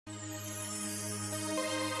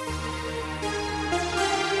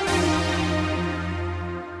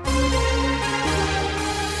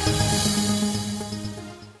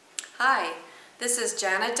This is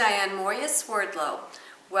Diane Mourglia-Swerdlow.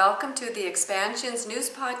 Welcome to the Expansions News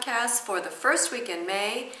Podcast for the first week in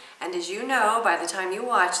May. And as you know, by the time you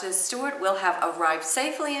watch this, Stewart will have arrived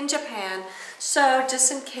safely in Japan. So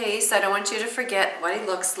just in case, I don't want you to forget what he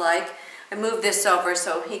looks like. I moved this over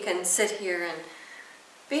so he can sit here and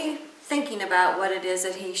be thinking about what it is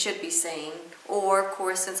that he should be saying. Or, of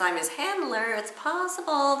course, since I'm his handler, it's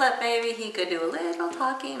possible that maybe he could do a little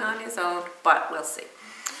talking on his own, but we'll see.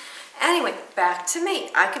 Anyway, back to me.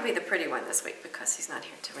 I could be the pretty one this week because he's not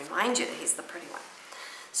here to remind you that he's the pretty one.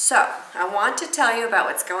 So, I want to tell you about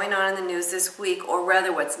what's going on in the news this week, or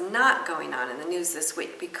rather what's not going on in the news this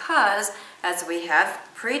week, because, as we have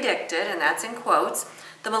predicted, and that's in quotes,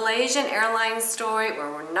 the Malaysian Airlines story,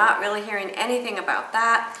 where we're not really hearing anything about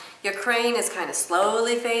that. Ukraine is kind of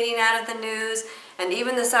slowly fading out of the news, and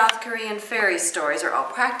even the South Korean ferry stories are all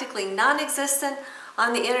practically non-existent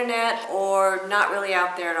on the internet or not really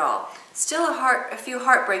out there at all. Still a few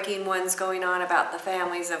heartbreaking ones going on about the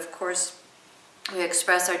families. Of course, we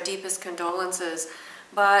express our deepest condolences,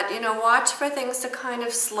 but watch for things to kind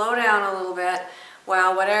of slow down a little bit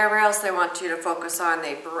while whatever else they want you to focus on,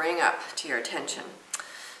 they bring up to your attention.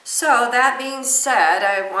 So that being said,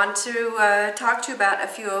 I want to talk to you about a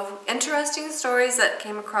few interesting stories that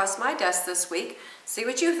came across my desk this week. See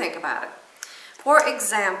what you think about it. For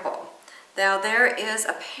example, now there is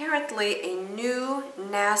apparently a new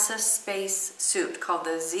NASA space suit called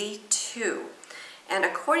the Z2. And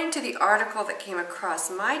according to the article that came across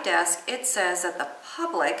my desk, it says that the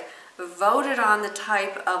public voted on the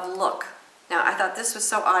type of look. Now, I thought this was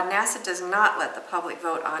so odd. NASA does not let the public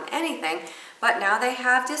vote on anything, but now they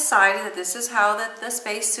have decided that this is how the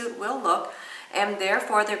spacesuit will look, and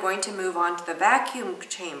therefore they're going to move on to the vacuum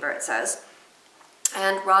chamber, it says.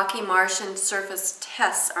 And rocky Martian surface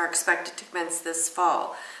tests are expected to commence this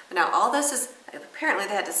fall. But now, all this is, apparently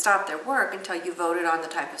they had to stop their work until you voted on the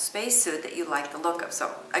type of spacesuit that you like the look of.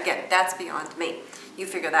 So, again, that's beyond me. You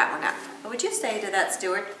figure that one out. What would you say to that,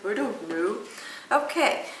 Stewart? I don't know.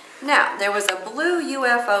 Okay. Now, there was a blue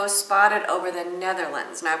UFO spotted over the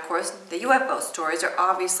Netherlands. Now, of course, the UFO stories are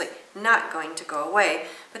obviously not going to go away,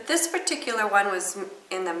 but this particular one was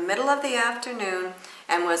in the middle of the afternoon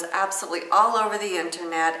and was absolutely all over the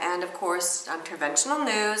internet and, of course, on conventional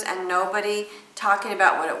news, and nobody talking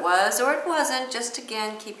about what it was or it wasn't, just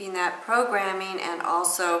again keeping that programming and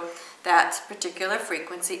also that particular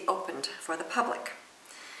frequency opened for the public.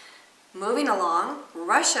 Moving along,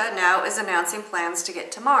 Russia now is announcing plans to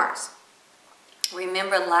get to Mars.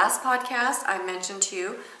 Remember last podcast I mentioned to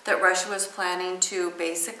you that Russia was planning to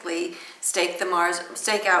basically stake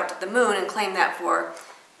out the moon and claim that for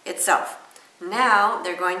itself. Now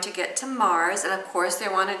they're going to get to Mars, and of course they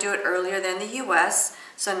want to do it earlier than the US,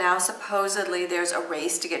 so now supposedly there's a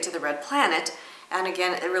race to get to the red planet, and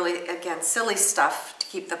again, silly stuff to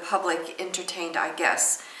keep the public entertained, I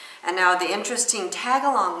guess. And now the interesting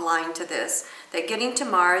tag-along line to this, that getting to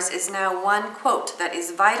Mars is now one quote that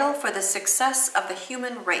is vital for the success of the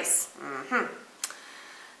human race.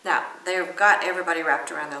 Now, they've got everybody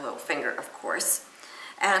wrapped around their little finger, of course.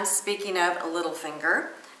 And speaking of a little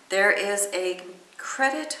finger, there is a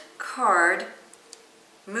credit card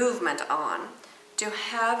movement on to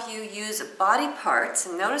have you use body parts.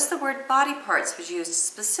 And notice the word body parts was used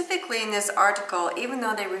specifically in this article, even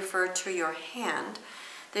though they refer to your hand.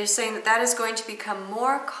 They're saying that that is going to become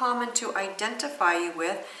more common to identify you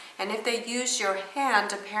with, and if they use your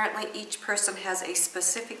hand, apparently each person has a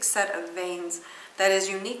specific set of veins that is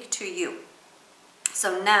unique to you.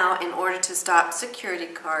 So now, in order to stop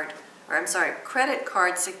credit card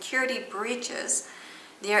security breaches,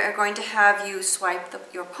 they are going to have you swipe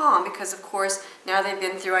your palm, because of course now they've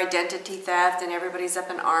been through identity theft and everybody's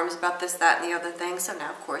up in arms about this, that, and the other thing. So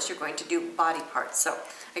now of course you're going to do body parts. So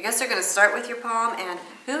I guess they're going to start with your palm, and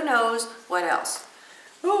who knows what else.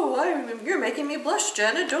 Oh, you're making me blush,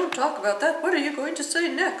 Janet. Don't talk about that. What are you going to say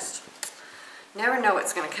next? Never know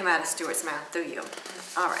what's going to come out of Stewart's mouth, do you?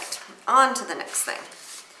 All right, on to the next thing.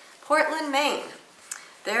 Portland, Maine.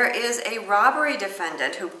 There is a robbery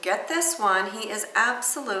defendant who, get this one, he is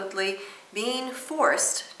absolutely being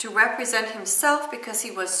forced to represent himself because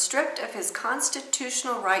he was stripped of his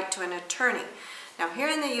constitutional right to an attorney. Now here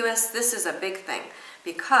in the U.S., this is a big thing,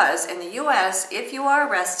 because in the U.S., if you are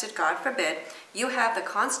arrested, God forbid, you have the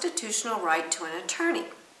constitutional right to an attorney.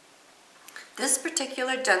 This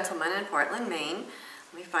particular gentleman in Portland, Maine,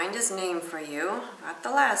 let me find his name for you, not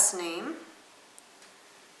the last name.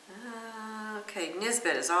 Okay,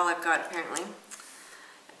 Nisbet is all I've got apparently,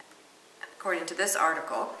 according to this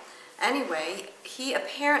article. Anyway, he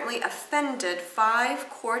apparently offended 5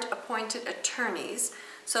 court-appointed attorneys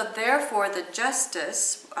So therefore, the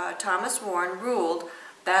Justice, Thomas Warren, ruled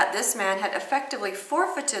that this man had effectively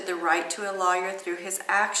forfeited the right to a lawyer through his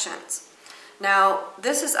actions. Now,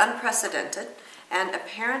 this is unprecedented, and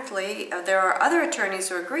apparently there are other attorneys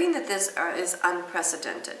who are agreeing that this is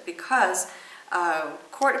unprecedented because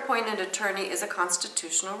court-appointed attorney is a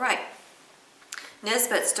constitutional right.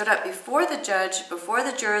 Nisbet stood up before the judge, before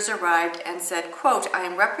the jurors arrived, and said, quote, "I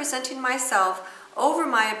am representing myself over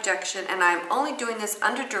my objection, and I am only doing this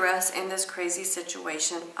under duress in this crazy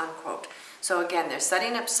situation," unquote. So again, they're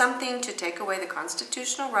setting up something to take away the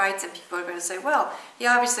constitutional rights, and people are going to say, well, he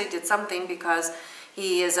obviously did something because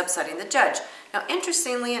he is upsetting the judge. Now,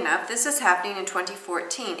 interestingly enough, this is happening in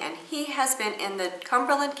 2014, and he has been in the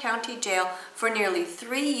Cumberland County Jail for nearly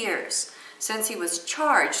 3 years since he was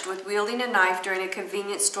charged with wielding a knife during a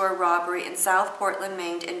convenience store robbery in South Portland,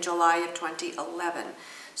 Maine in July of 2011.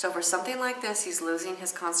 So for something like this, he's losing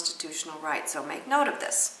his constitutional rights. So make note of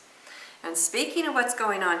this. And speaking of what's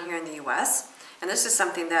going on here in the U.S., and this is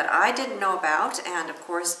something that I didn't know about, and of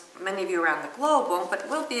course many of you around the globe won't, but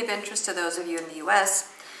will be of interest to those of you in the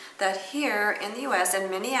U.S., that here in the U.S. in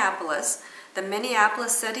Minneapolis, the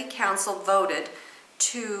Minneapolis City Council voted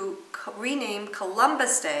to rename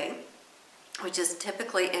Columbus Day, which is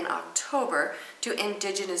typically in October, to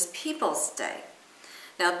Indigenous Peoples Day.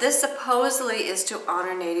 Now, this supposedly is to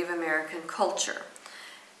honor Native American culture.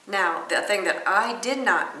 Now, the thing that I did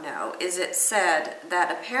not know is it said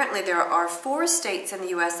that apparently there are 4 states in the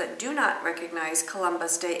U.S. that do not recognize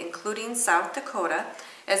Columbus Day, including South Dakota,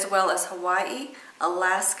 as well as Hawaii,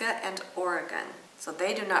 Alaska, and Oregon. So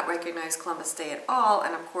they do not recognize Columbus Day at all,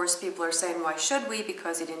 and of course people are saying, why should we?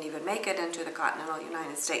 Because he didn't even make it into the continental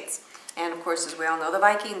United States. And of course, as we all know, the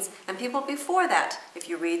Vikings and people before that, if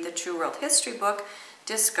you read the True World History book,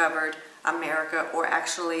 discovered America, or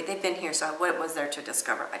actually they've been here, so what was there to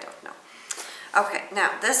discover? I don't know. Okay,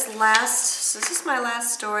 now this is my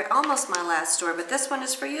last story, almost my last story, but this one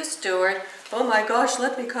is for you, Stewart. Oh my gosh,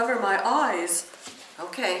 let me cover my eyes.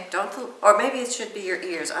 Okay, or maybe it should be your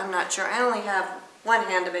ears, I'm not sure. I only have one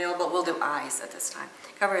hand available. We'll do eyes at this time.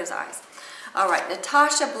 Cover his eyes. All right,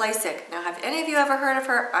 Natasha Blasik. Now, have any of you ever heard of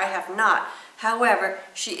her? I have not. However,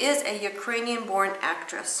 she is a Ukrainian-born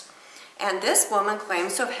actress. And this woman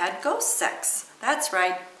claims to have had ghost sex. That's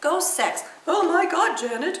right, ghost sex. Oh my God,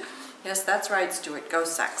 Janet. Yes, that's right, Stewart,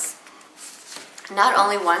 ghost sex. Not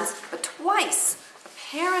only once, but twice.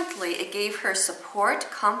 Apparently, it gave her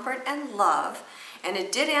support, comfort, and love. And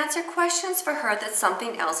it did answer questions for her that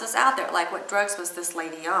something else is out there, like what drugs was this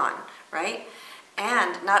lady on, right?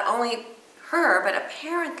 And not only her, but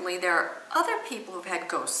apparently there are other people who've had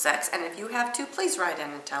ghost sex, and if you have too, please write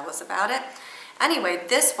in and tell us about it. Anyway,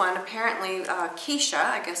 this one, apparently Keisha,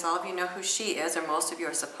 I guess all of you know who she is, or most of you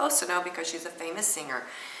are supposed to know because she's a famous singer.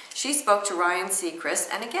 She spoke to Ryan Seacrest,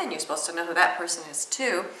 and again, you're supposed to know who that person is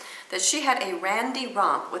too, that she had a randy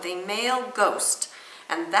romp with a male ghost,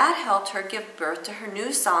 and that helped her give birth to her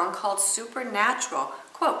new song called Supernatural.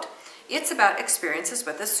 Quote, "It's about experiences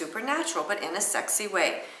with the supernatural, but in a sexy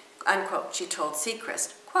way," unquote, she told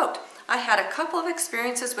Seacrest. Quote, "I had a couple of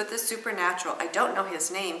experiences with the supernatural. I don't know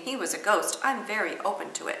his name. He was a ghost. I'm very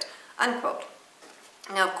open to it," unquote.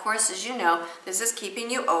 Now, of course, as you know, this is keeping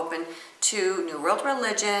you open to New World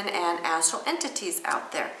religion and astral entities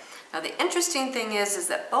out there. Now, the interesting thing is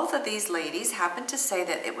that both of these ladies happen to say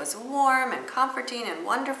that it was warm and comforting and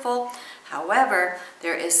wonderful. However,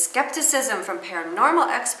 there is skepticism from paranormal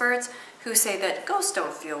experts who say that ghosts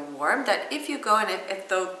don't feel warm, that if you go and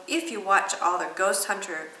if you watch all the ghost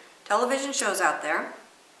hunter television shows out there,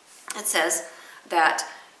 it says that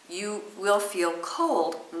you will feel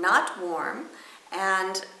cold, not warm,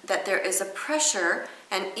 and that there is a pressure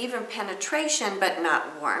and even penetration, but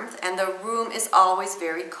not warmth, and the room is always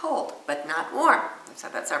very cold, but not warm. I've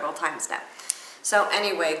said that several times now. So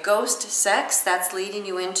anyway, ghost sex, that's leading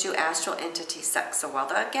you into astral entity sex. So while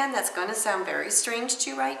again, that's going to sound very strange to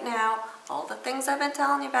you right now, all the things I've been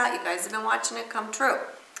telling you about, you guys have been watching it come true.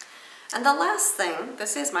 And the last thing,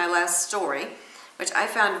 this is my last story, which I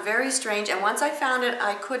found very strange, and once I found it,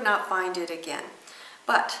 I could not find it again.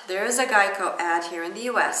 But there is a Geico ad here in the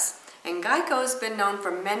US, and Geico has been known for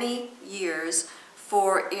many years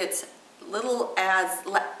for its little ads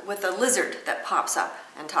with a lizard that pops up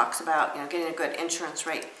and talks about, getting a good insurance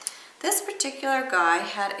rate. This particular guy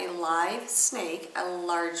had a live snake, a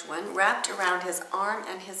large one, wrapped around his arm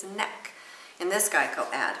and his neck in this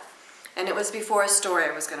Geico ad. And it was before a story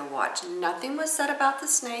I was going to watch. Nothing was said about the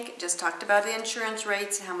snake, it just talked about the insurance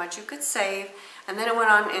rates and how much you could save, and then it went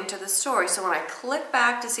on into the story. So when I clicked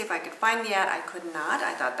back to see if I could find the ad, I could not.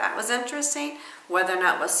 I thought that was interesting. Whether or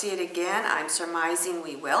not we'll see it again, I'm surmising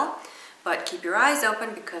we will. But keep your eyes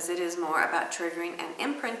open because it is more about triggering and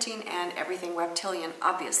imprinting and everything reptilian,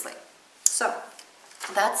 obviously. So,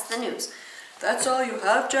 that's the news. That's all you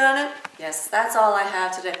have, Janet? Yes, that's all I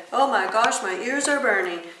have today. Oh my gosh, my ears are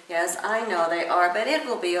burning. Yes, I know they are, but it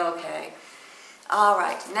will be okay. All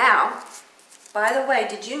right, now, by the way,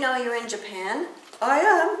 did you know you're in Japan? I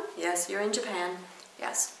am. Yes, you're in Japan.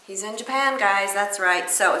 Yes, he's in Japan, guys, that's right.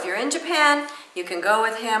 So if you're in Japan, you can go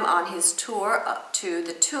with him on his tour up to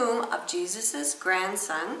the tomb of Jesus'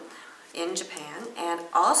 grandson in Japan. And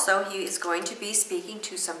also, he is going to be speaking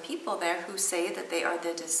to some people there who say that they are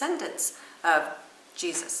the descendants of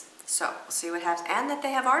Jesus. So we'll see what happens, and that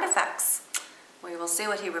they have artifacts. We will see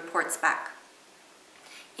what he reports back.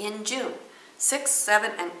 In June 6,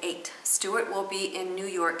 7, and 8, Stewart will be in New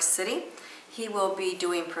York City. He will be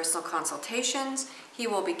doing personal consultations, he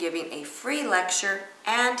will be giving a free lecture,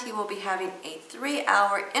 and he will be having a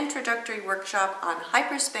 3-hour introductory workshop on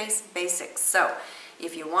hyperspace basics. So,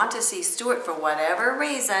 if you want to see Stewart for whatever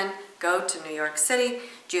reason, go to New York City,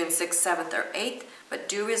 June 6th, 7th, or 8th, but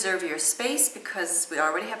do reserve your space because we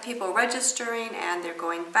already have people registering and they're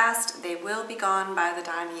going fast. They will be gone by the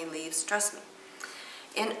time he leaves, trust me.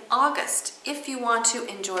 In August, if you want to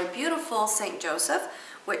enjoy beautiful St. Joseph,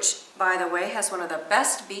 which, by the way, has one of the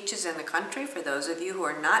best beaches in the country for those of you who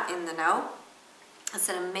are not in the know. It's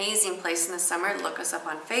an amazing place in the summer. Look us up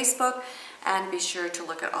on Facebook and be sure to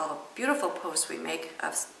look at all the beautiful posts we make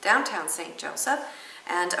of downtown St. Joseph.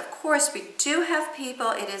 And of course, we do have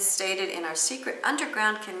people, it is stated, in our secret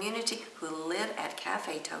underground community who live at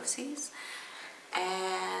Cafe Tosi's.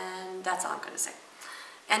 And that's all I'm going to say.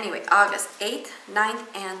 Anyway, August 8th, 9th,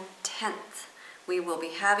 and 10th. We will be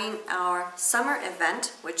having our summer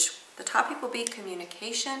event, which the topic will be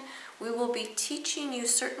communication. We will be teaching you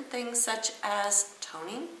certain things such as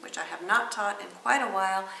toning, which I have not taught in quite a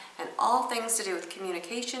while, and all things to do with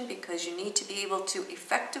communication because you need to be able to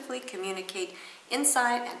effectively communicate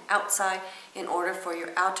inside and outside in order for your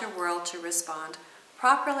outer world to respond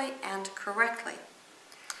properly and correctly.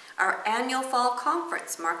 Our annual fall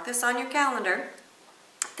conference, mark this on your calendar.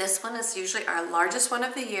 This one is usually our largest one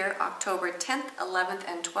of the year, October 10th, 11th,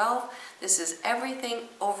 and 12th. This is everything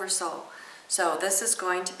oversoul. So this is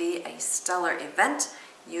going to be a stellar event.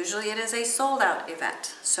 Usually it is a sold-out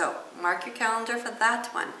event. So mark your calendar for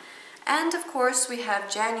that one. And of course we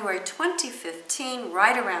have January 2015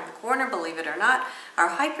 right around the corner, believe it or not, our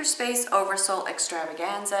Hyperspace Oversoul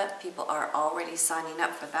Extravaganza. People are already signing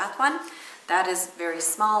up for that one. That is very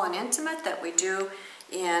small and intimate that we do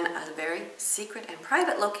in a very secret and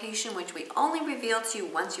private location which we only reveal to you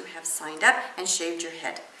once you have signed up and shaved your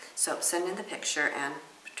head. So send in the picture and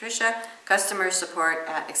Patricia, customer support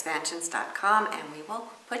at expansions.com, and we will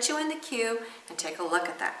put you in the queue and take a look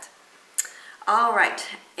at that. All right,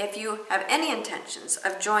 if you have any intentions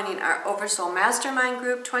of joining our Oversoul Mastermind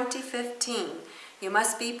Group 2015, you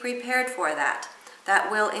must be prepared for that.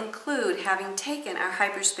 That will include having taken our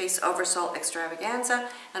Hyperspace Oversoul Extravaganza,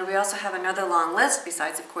 and we also have another long list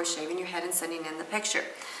besides, of course, shaving your head and sending in the picture.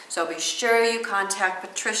 So be sure you contact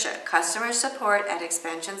Patricia, customer support at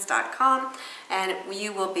expansions.com, and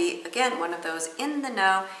you will be, again, one of those in the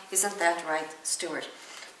know. Isn't that right, Stewart?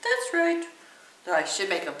 That's right. Oh, I should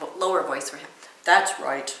make a lower voice for him. That's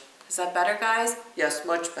right. Is that better, guys? Yes,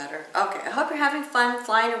 much better. Okay, I hope you're having fun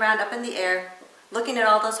flying around up in the air, looking at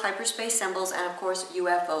all those hyperspace symbols and, of course,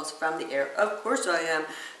 UFOs from the air. Of course I am.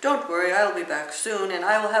 Don't worry, I'll be back soon, and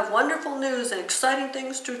I will have wonderful news and exciting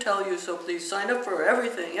things to tell you, so please sign up for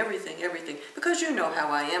everything, because you know how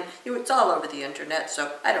I am. It's all over the internet,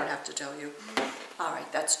 so I don't have to tell you. All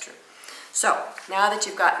right, that's true. So, now that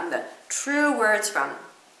you've gotten the true words from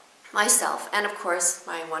myself and, of course,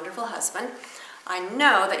 my wonderful husband, I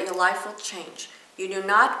know that your life will change. You do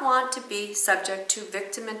not want to be subject to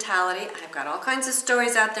victim mentality. I've got all kinds of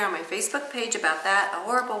stories out there on my Facebook page about that, a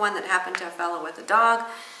horrible one that happened to a fellow with a dog.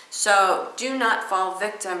 So do not fall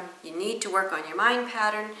victim. You need to work on your mind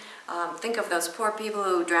pattern. Think of those poor people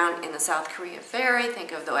who drowned in the South Korea ferry.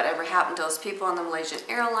 Think of whatever happened to those people on the Malaysian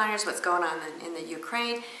airliners, what's going on in the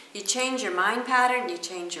Ukraine. You change your mind pattern, you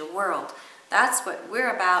change your world. That's what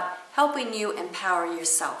we're about, helping you empower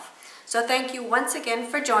yourself. So thank you once again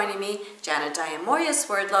for joining me, Diane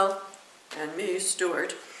Mourglia-Swerdlow, and me,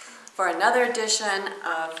 Stewart, for another edition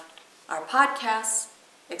of our podcast,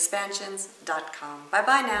 expansions.com.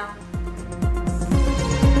 Bye-bye now.